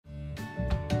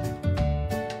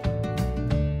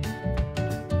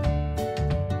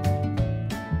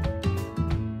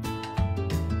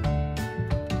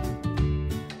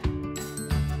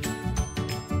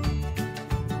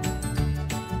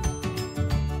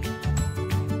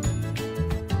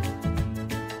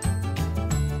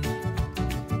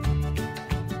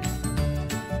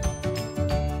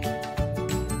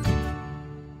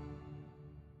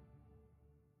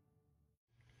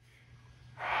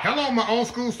Hello, my old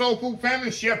school soul food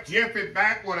family. Chef Jeff is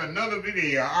back with another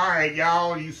video. All right,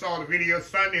 y'all. You saw the video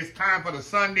Sunday. It's time for the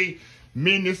Sunday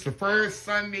menu. It's the first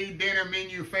Sunday dinner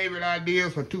menu favorite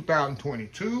ideas for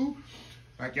 2022.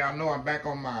 Like y'all know, I'm back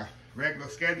on my regular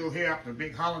schedule here after the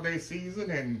big holiday season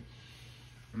and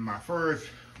my first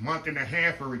month and a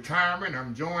half of retirement. I'm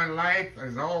enjoying life,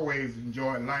 as always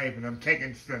enjoying life, and I'm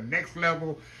taking it to the next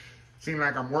level. Seems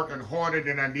like I'm working harder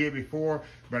than I did before,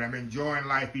 but I'm enjoying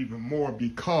life even more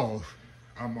because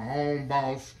I'm my own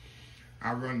boss.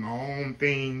 I run my own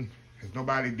thing. There's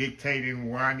nobody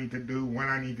dictating what I need to do, when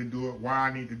I need to do it, why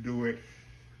I need to do it,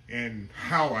 and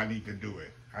how I need to do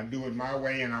it. I do it my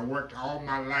way, and I worked all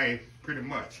my life pretty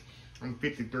much. I'm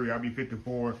 53. I'll be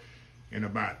 54 in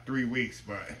about 3 weeks,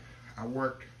 but I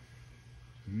worked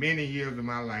many years of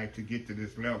my life to get to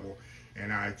this level,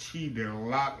 and I achieved it a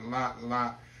lot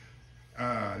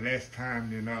less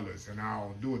time than others, and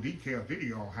I'll do a detailed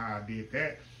video on how I did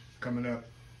that coming up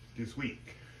this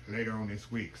week, later on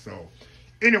this week. So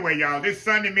anyway, y'all, this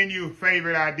Sunday menu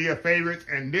favorite idea favorites,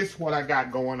 and this is what I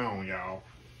got going on, y'all.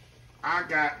 I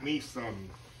got me some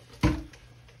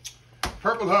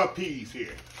purple hub peas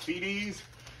here. See these?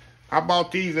 I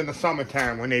bought these in the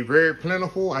summertime when they're very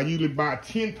plentiful. I usually buy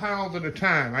 10 pounds at a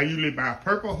time. I usually buy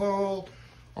purple hub,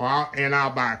 and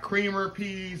I'll buy creamer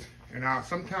peas, and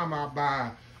sometimes I'll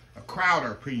buy a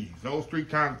Crowder peas. Those 3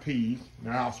 kinds of peas.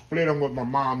 And I'll split them with my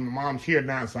mom. My mom's here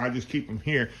now, so I just keep them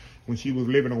here. When she was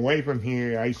living away from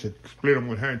here, I used to split them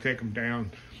with her and take them down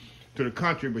to the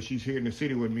country, but she's here in the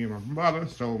city with me and my brother,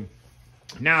 so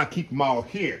now I keep them all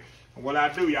here. And what I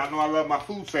do, y'all know I love my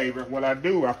food saver. What I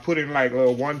do, I put in like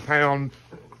little 1 pound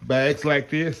bags like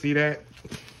this. See that?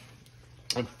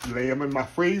 I lay them in my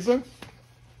freezer.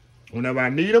 Whenever I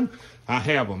need them, I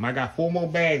have them. I got 4 more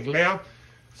bags left,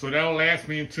 so that'll last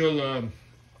me until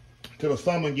the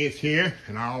summer gets here,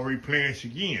 and I'll replenish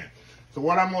again. So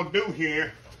what I'm gonna do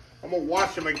here, I'm gonna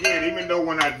wash them again. Even though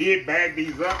when I did bag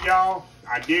these up, y'all,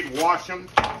 I did wash them,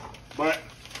 but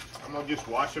I'm gonna just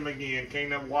wash them again. Can't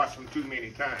never wash them too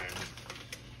many times.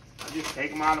 I just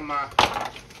take them out of my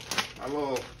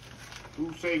little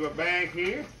food saver bag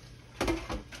here.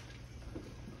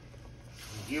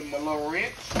 Give them a little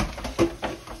rinse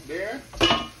there.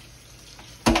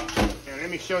 And let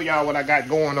me show y'all what I got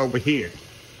going over here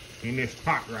in this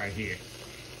pot right here.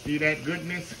 See that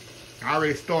goodness? I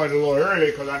already started a little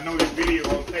early because I know this video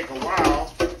gonna take a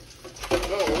while.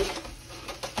 So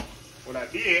what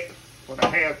I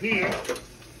have here,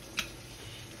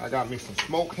 I got me some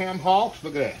smoked ham hocks.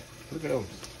 Look at that. Look at those.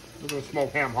 Look at the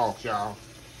smoked ham hocks, y'all.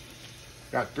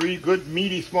 Got 3 good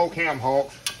meaty smoked ham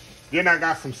hocks. Then I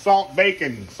got some salt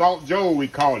bacon, salt joe we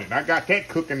call it. I got that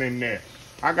cooking in there.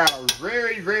 I got a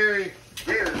very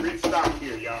rich stock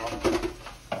here, y'all.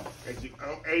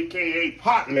 AKA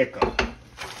pot liquor.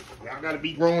 Y'all gotta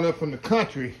be grown up from the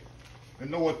country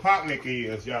and know what pot liquor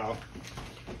is, y'all.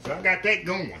 So I got that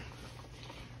going.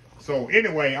 So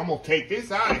anyway, I'm gonna take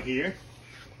this out of here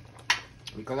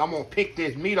because I'm gonna pick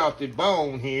this meat off the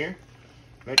bone here.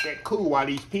 Let that cool while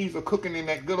these peas are cooking in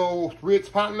that good old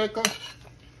rich pot liquor.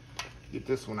 Get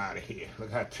this one out of here.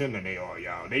 Look how tender they are,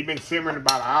 y'all. They've been simmering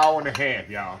about an hour and a half,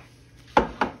 y'all.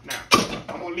 Now,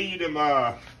 I'm gonna leave them,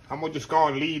 I'm gonna just go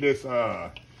and leave this,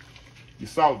 the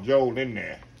salt joel in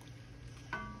there.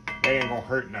 They ain't gonna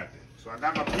hurt nothing. So I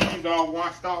got my peas all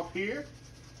washed off here.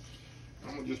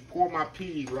 I'm gonna just pour my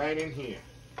peas right in here.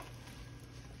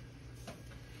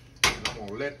 And I'm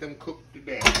gonna let them cook to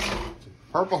death.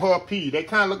 Purple hub peas. They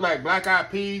kind of look like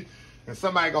black-eyed peas. And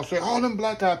somebody gonna say, oh, them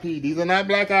black-eyed peas. These are not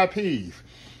black-eyed peas.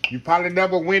 You probably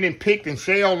never went and picked and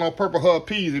shelled no purple hub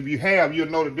peas. If you have, you'll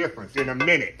know the difference in a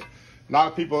minute. A lot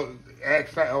of people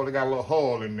ask, oh, they got a little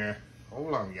hole in there.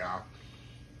 Hold on, y'all.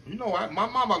 You know, my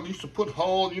mama used to put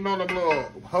holes, you know, them little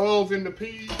holes in the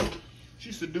peas? She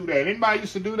used to do that. Anybody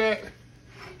used to do that?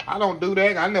 I don't do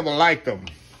that. I never liked them.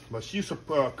 But she used to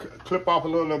clip off a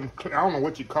little of them, I don't know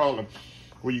what you call them,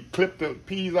 where you clip the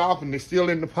peas off and they're still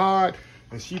in the pod.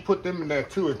 And she put them in there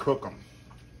too and cook them.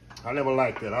 I never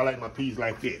liked that. I like my peas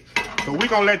like this. So we're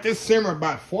going to let this simmer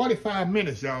about 45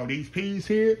 minutes, y'all. These peas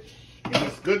here. And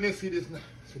this goodness, see this?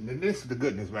 This is the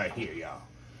goodness right here, y'all.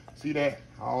 See that?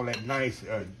 All that nice,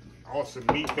 awesome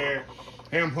meat there.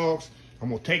 Ham hocks. I'm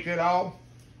going to take it off.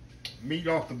 Meat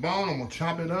off the bone. I'm going to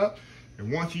chop it up. And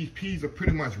once these peas are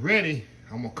pretty much ready,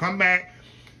 I'm going to come back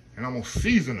and I'm going to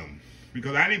season them.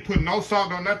 Because I didn't put no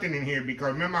salt or nothing in here.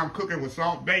 Because remember, I'm cooking with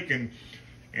salt bacon.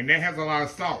 And that has a lot of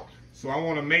salt. So I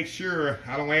want to make sure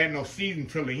I don't add no seasoning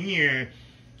till the end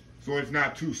so it's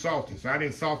not too salty. So I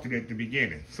didn't salt it at the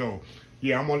beginning. So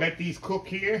yeah, I'm going to let these cook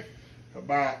here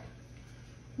about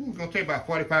It's gonna take about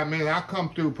 45 minutes. I'll come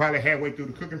through probably halfway through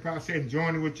the cooking process,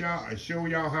 join it with y'all, and show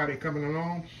y'all how they're coming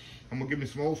along. I'm gonna give me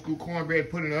some old school cornbread,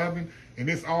 put in the oven, and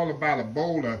it's all about a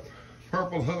bowl of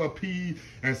purple hub peas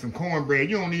and some cornbread.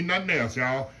 You don't need nothing else,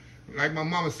 y'all. Like my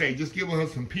mama say, just give her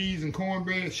some peas and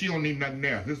cornbread. She don't need nothing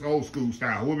else. This old school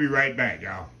style. We'll be right back,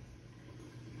 y'all.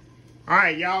 All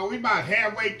right, y'all. We about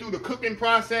halfway through the cooking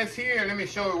process here. Let me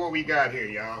show you what we got here,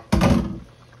 y'all.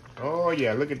 Oh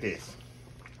yeah, look at this.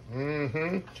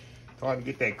 Starting to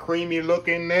get that creamy look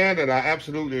in there that I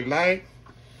absolutely like.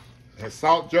 That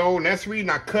salt Joe, and that's the reason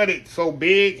I cut it so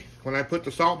big when I put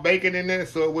the salt bacon in there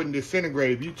so it wouldn't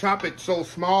disintegrate. If you chop it so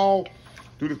small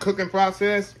through the cooking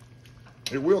process,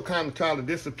 it will kind of try to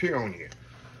disappear on you.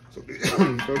 So,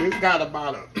 so this got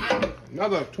about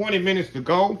another 20 minutes to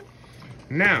go.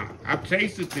 Now, I've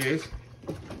tasted this.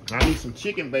 I need some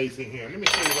chicken base in here. Let me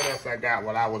show you what else I got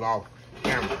while I was off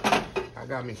camera. I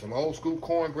got me some old school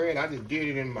cornbread. I just did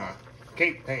it in my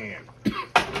cake pan.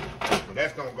 So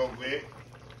that's gonna go good.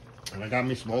 And I got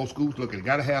me some old school. Look, you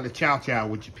gotta have the chow chow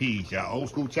with your peas, y'all. Old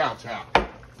school chow chow.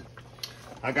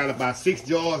 I got about 6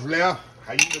 jars left.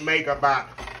 I used to make about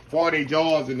 40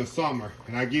 jars in the summer,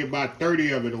 and I give about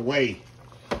 30 of it away.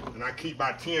 And I keep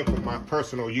about 10 for my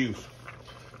personal use.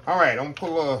 All right, I'm gonna put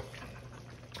a little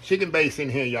chicken base in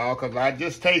here, y'all, because I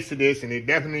just tasted this and it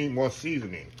definitely needs more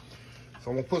seasoning. So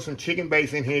I'm gonna put some chicken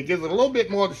base in here. It gives it a little bit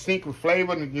more distinctive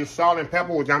flavor than just salt and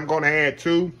pepper, which I'm gonna add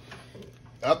too.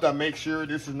 After I make sure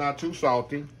this is not too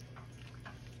salty.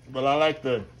 But I like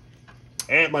to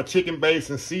add my chicken base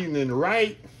and seasoning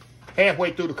right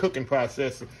halfway through the cooking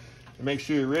process to make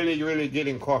sure it really get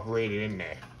incorporated in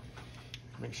there.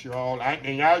 Make sure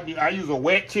I use a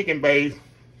wet chicken base,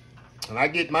 and I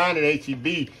get mine at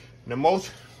HEB. Now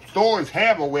most stores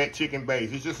have a wet chicken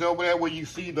base. It's just over there where you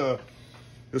see the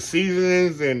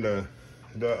seasonings and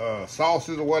the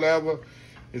sauces or whatever.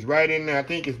 It's right in there. I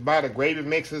think it's by the gravy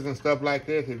mixes and stuff like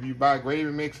this. If you buy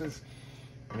gravy mixes,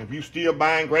 and if you still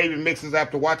buying gravy mixes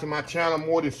after watching my channel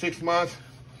more than 6 months,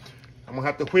 I'm gonna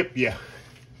have to whip you.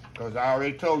 Because I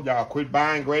already told y'all, quit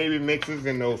buying gravy mixes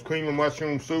and those cream of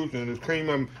mushroom soups and those cream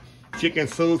of chicken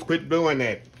soups. Quit doing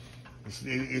that.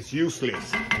 It's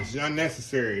useless. It's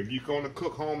unnecessary. If you're gonna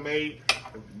cook homemade,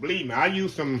 believe me, I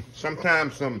use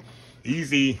sometimes some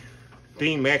easy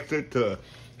theme extra to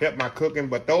help my cooking,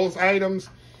 but those items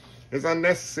is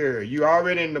unnecessary. You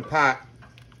already in the pot.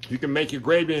 You can make your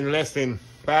gravy in less than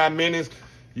 5 minutes.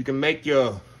 You can make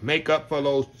your makeup for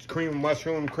those cream of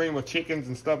mushroom, cream of chickens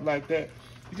and stuff like that.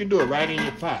 You can do it right in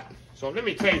your pot. So let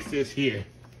me taste this here.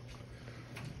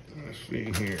 Let's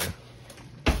see here.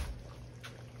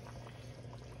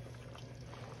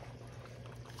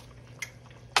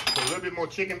 So a little bit more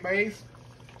chicken base.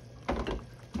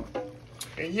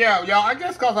 And yeah, y'all, I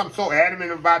guess because I'm so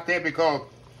adamant about that, because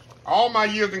all my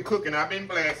years in cooking, I've been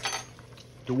blessed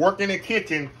to work in the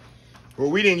kitchen where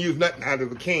we didn't use nothing out of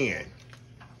the can.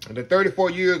 And the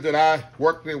 34 years that I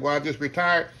worked in while I just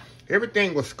retired,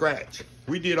 everything was scratch.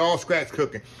 We did all scratch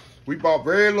cooking. We bought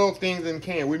very little things in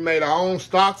can. We made our own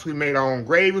stocks. We made our own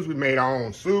gravies. We made our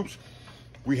own soups.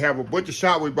 We have a butcher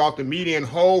shop. We bought the meat in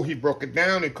whole. He broke it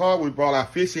down and called. We brought our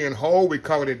fish in whole. We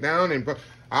covered it down. And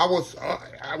I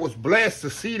was blessed to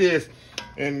see this,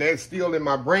 and that's still in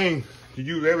my brain to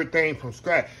use everything from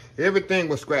scratch. Everything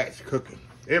was scratch cooking.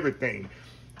 Everything.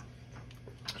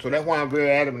 So that's why I'm very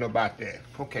adamant about that.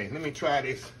 Okay, let me try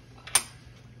this.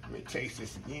 Let me taste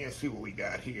this again, see what we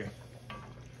got here.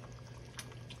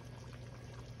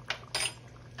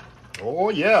 Oh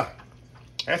yeah,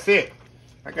 that's it.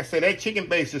 Like I said, that chicken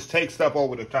base just takes stuff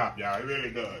over the top, y'all. It really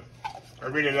does. I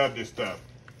really love this stuff.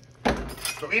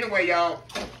 So anyway, y'all,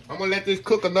 I'm gonna let this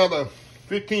cook another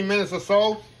 15 minutes or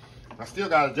so. I still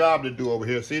got a job to do over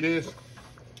here. See this?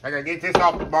 I gotta get this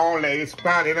off the bone leg. It's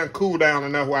fine. It done cooled down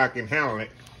enough where I can handle it.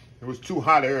 It was too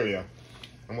hot earlier.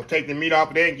 I'm gonna take the meat off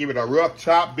of there and give it a rough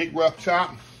chop, big rough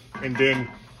chop, and then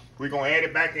we're gonna add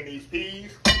it back in these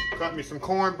peas. Cut me some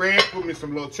cornbread, put me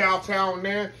some little chow chow in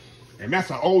there, and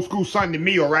that's an old school Sunday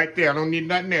meal right there. I don't need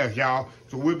nothing else, y'all.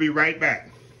 So we'll be right back.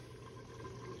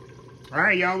 All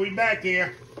right, y'all, we back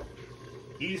here.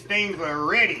 These things are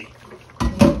ready.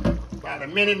 About a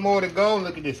minute more to go.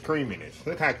 Look at this creaminess.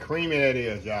 Look how creamy that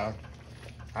is, y'all.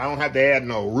 I don't have to add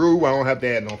no roux. I don't have to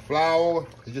add no flour.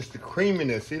 It's just the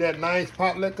creaminess. See that nice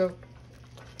pot liquor?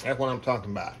 That's what I'm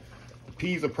talking about. The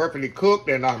peas are perfectly cooked.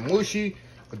 They're not mushy,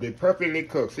 but they're perfectly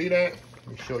cooked. See that? Let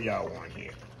me show y'all one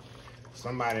here.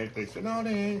 Somebody, they said, no,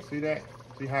 they ain't. See that?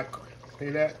 See how, see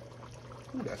that?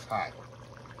 Ooh, that's hot.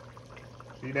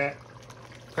 See that?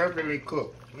 Perfectly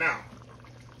cooked. Now,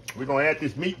 we're going to add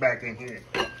this meat back in here.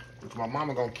 Which my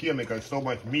mama going to kill me because so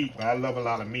much meat, but I love a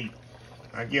lot of meat.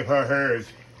 I give her hers.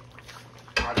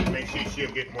 I just make sure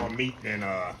she'll get more meat than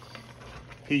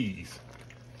peas.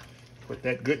 Put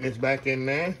that goodness back in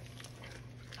there.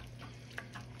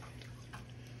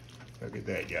 Look at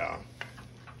that, y'all.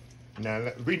 Now,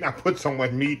 the reason I put so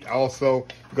much meat also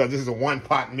because this is a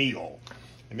one-pot meal.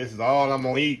 And this is all I'm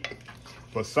going to eat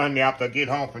for Sunday after I get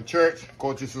home from church. Of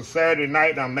course, it's a Saturday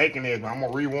night I'm making this, but I'm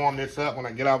going to rewarm this up when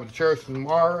I get out of the church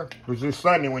tomorrow. Which is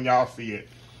Sunday when y'all see it.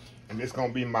 And this going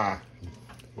to be my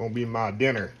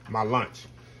dinner, my lunch.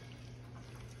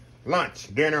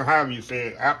 Lunch, dinner, however you say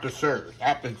it, after service,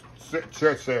 after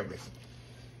church service.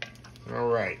 All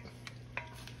right.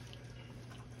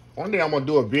 One day I'm gonna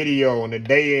do a video on the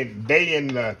day and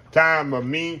the time of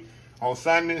me on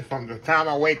Sunday from the time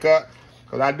I wake up,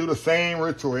 cause I do the same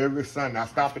ritual every Sunday. I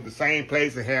stop at the same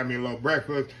place and have me a little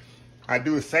breakfast. I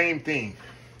do the same thing,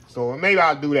 so maybe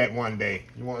I'll do that one day.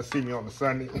 You want to see me on the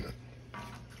Sunday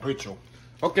ritual?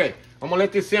 Okay, I'm gonna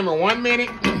let this simmer 1 minute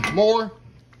more,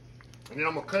 and then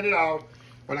I'm gonna cut it off.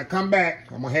 When I come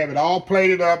back, I'm gonna have it all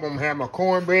plated up. I'm gonna have my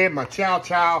cornbread, my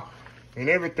chow, and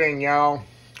everything, y'all.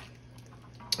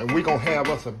 And we're going to have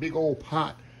us a big old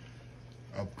pot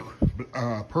of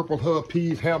purple hub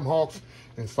peas, ham hocks,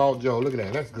 and salt joe. Look at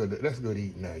that. That's good. That's good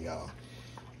eating there, y'all.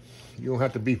 You don't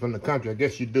have to be from the country. I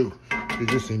guess you do. You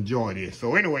just enjoy this.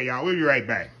 So anyway, y'all, we'll be right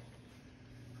back.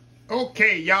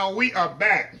 Okay, y'all, we are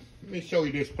back. Let me show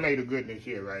you this plate of goodness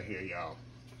here, right here, y'all.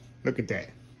 Look at that.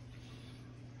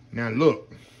 Now,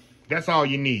 look. That's all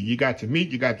you need. You got your meat.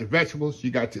 You got your vegetables. You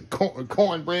got your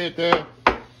cornbread there.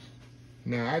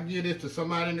 Now, I give this to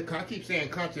somebody in the country. I keep saying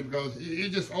country because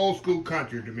it's just old school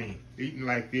country to me, eating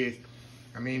like this.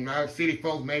 I mean, my city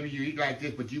folks, maybe you eat like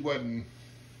this, but you wasn't,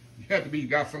 you had to be,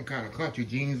 got some kind of country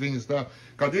genes and stuff,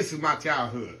 because this is my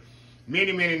childhood.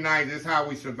 Many, many nights, that's how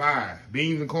we survive.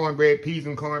 Beans and cornbread, peas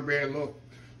and cornbread, a little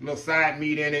side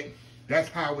meat in it. That's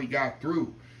how we got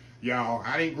through, y'all.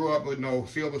 I didn't grow up with no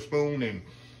silver spoon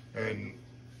and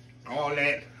all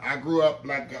that. I grew up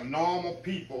like a normal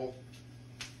people,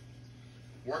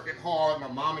 working hard. My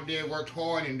mom and dad worked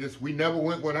hard, and just we never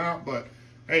went without. But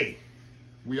hey,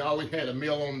 we always had a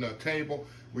meal on the table.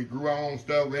 We grew our own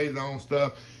stuff, raised our own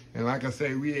stuff, and like I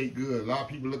say, we ate good. A lot of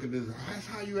people look at this. Oh, that's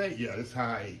how you ate? Yeah, that's how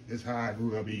I ate. That's how I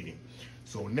grew up eating.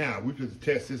 So now we just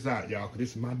test this out, y'all, because this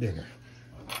is my dinner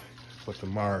for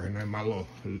tomorrow, and then my little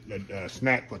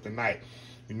snack for tonight.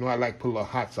 You know I like to put a little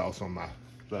hot sauce on my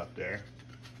stuff there.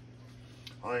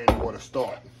 I ain't know where to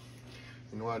start.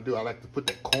 You know what I do? I like to put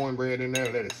that cornbread in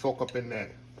there, let it soak up in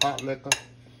that pot liquor.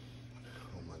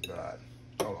 Oh my God.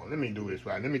 Hold on, let me do this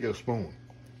right. Let me get a spoon.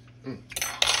 Oh,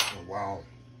 wow.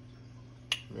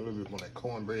 A little bit on that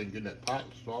cornbread, get that pot,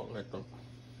 salt liquor.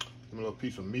 Give me a little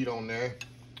piece of meat on there.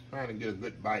 Trying to get a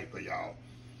good bite for y'all.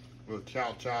 A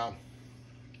little chow.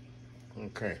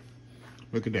 Okay.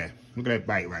 Look at that. Look at that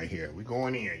bite right here. We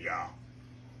going in, y'all.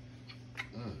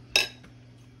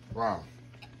 Wow.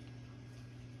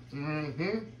 That's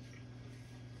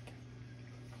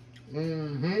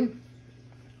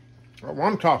what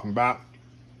I'm talking about.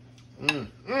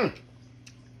 That's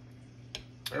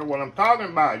what I'm talking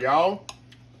about, y'all.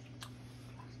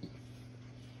 A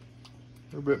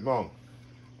little bit more.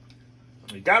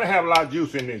 You gotta have a lot of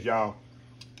juice in this, y'all.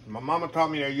 My mama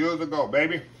taught me that years ago,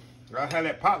 baby. Gotta have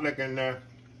that pot liquor in there.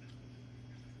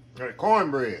 That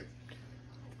cornbread.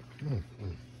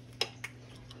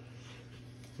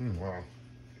 Wow.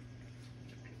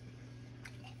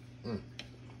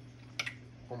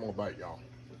 One more bite, y'all.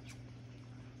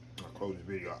 I'll close the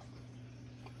video out.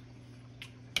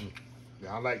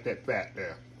 Yeah, I like that fat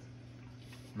there.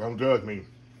 Don't judge me.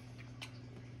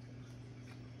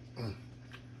 Oh,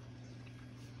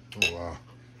 wow.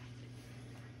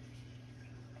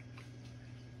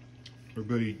 It's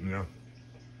good eating now.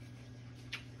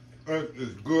 It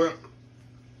is good.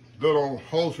 Good old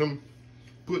wholesome.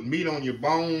 Put meat on your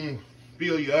bones.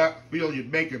 Fill you up. Fill your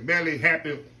make your belly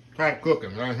happy type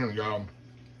cooking right here, y'all.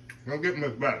 Don't get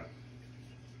much better.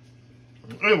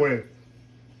 Anyway,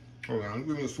 hold on.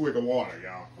 Give me a swig of water,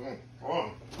 y'all. Hold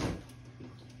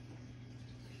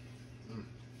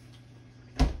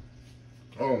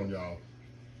on, y'all.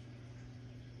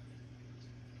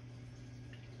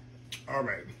 All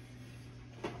right.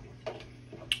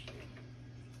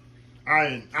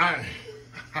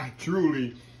 I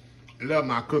truly love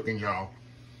my cooking, y'all.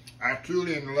 I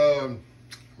truly love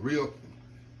real.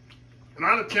 A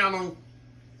lot of channels,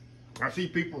 I see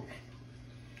people,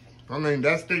 I mean,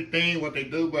 that's their thing, what they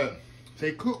do, but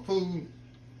they cook food,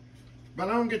 but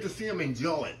I don't get to see them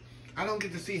enjoy it. I don't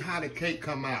get to see how the cake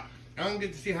come out. I don't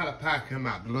get to see how the pie come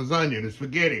out, the lasagna, the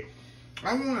spaghetti.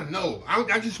 I want to know.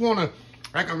 I just want to,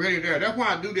 like I'm ready there. That's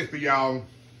why I do this for y'all.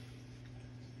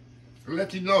 I'll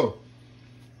let you know.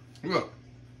 Look,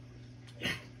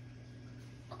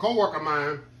 a co-worker of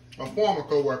mine, a former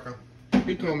co-worker,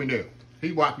 he told me this.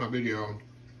 He watched my video.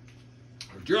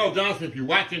 Gerald Johnson, if you're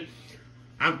watching,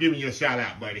 I'm giving you a shout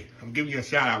out, buddy. I'm giving you a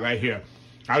shout out right here.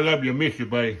 I love you, miss you,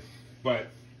 buddy. But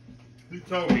he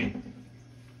told me,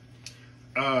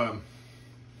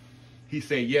 he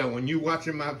said, yeah, when you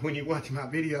watching my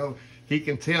video, he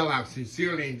can tell I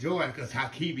sincerely enjoy it because I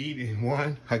keep eating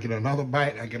one. I get another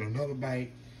bite, I get another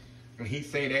bite. And he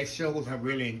said that shows I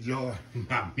really enjoy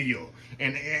my meal.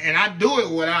 And I do it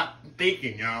without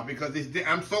thinking, y'all, because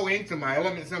I'm so into my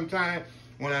element sometimes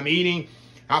when I'm eating.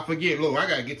 I forget, look, I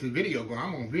gotta get this video going.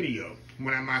 I'm on video.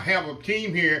 When I have a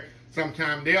team here,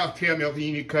 sometimes they'll tell me, okay,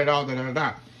 you need to cut all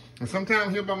da. And sometimes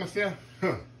I'm here by myself,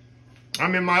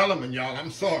 I'm in my element, y'all.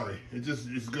 I'm sorry.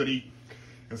 It's good eating.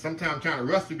 And sometimes I'm trying to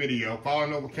rush the video,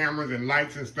 falling over cameras and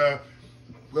lights and stuff.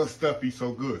 Little stuff be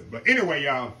so good. But anyway,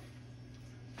 y'all,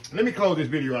 let me close this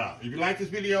video out. If you like this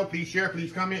video, please share,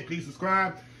 please comment, please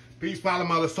subscribe. Please follow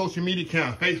my other social media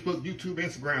accounts, Facebook, YouTube,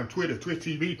 Instagram, Twitter, Twitch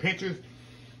TV, Pinterest,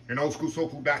 and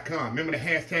oldschoolsoulfood.com. Remember the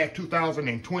hashtag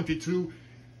 2022,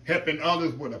 helping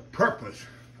others with a purpose.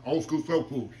 Old School Soul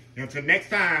Food. Until next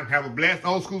time, have a blessed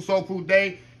Old School Soul Food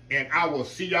day, and I will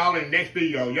see y'all in the next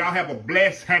video. Y'all have a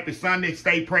blessed, happy Sunday.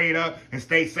 Stay prayed up and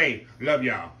stay safe. Love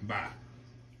y'all. Bye.